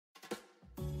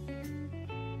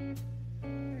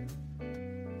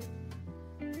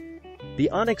The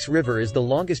Onyx River is the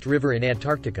longest river in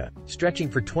Antarctica, stretching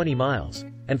for 20 miles,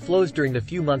 and flows during the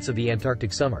few months of the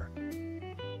Antarctic summer.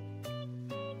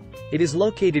 It is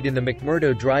located in the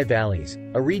McMurdo Dry Valleys,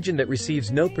 a region that receives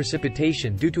no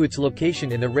precipitation due to its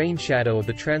location in the rain shadow of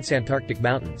the Transantarctic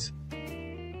Mountains.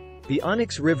 The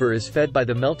Onyx River is fed by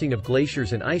the melting of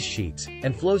glaciers and ice sheets,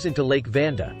 and flows into Lake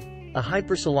Vanda, a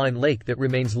hypersaline lake that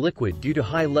remains liquid due to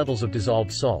high levels of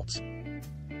dissolved salts.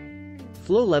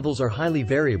 Flow levels are highly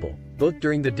variable, both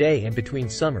during the day and between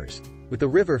summers, with the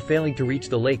river failing to reach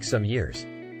the lake some years.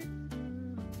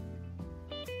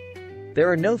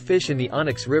 There are no fish in the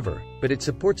Onyx River, but it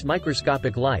supports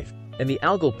microscopic life, and the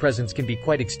algal presence can be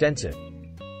quite extensive.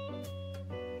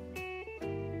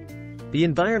 The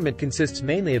environment consists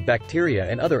mainly of bacteria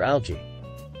and other algae.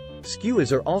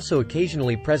 Skuas are also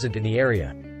occasionally present in the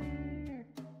area.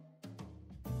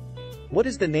 What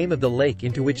is the name of the lake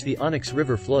into which the Onyx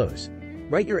River flows?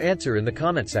 Write your answer in the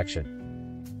comment section.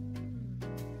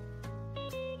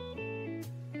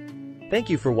 Thank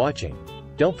you for watching.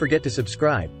 Don't forget to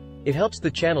subscribe. It helps the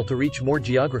channel to reach more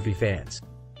geography fans.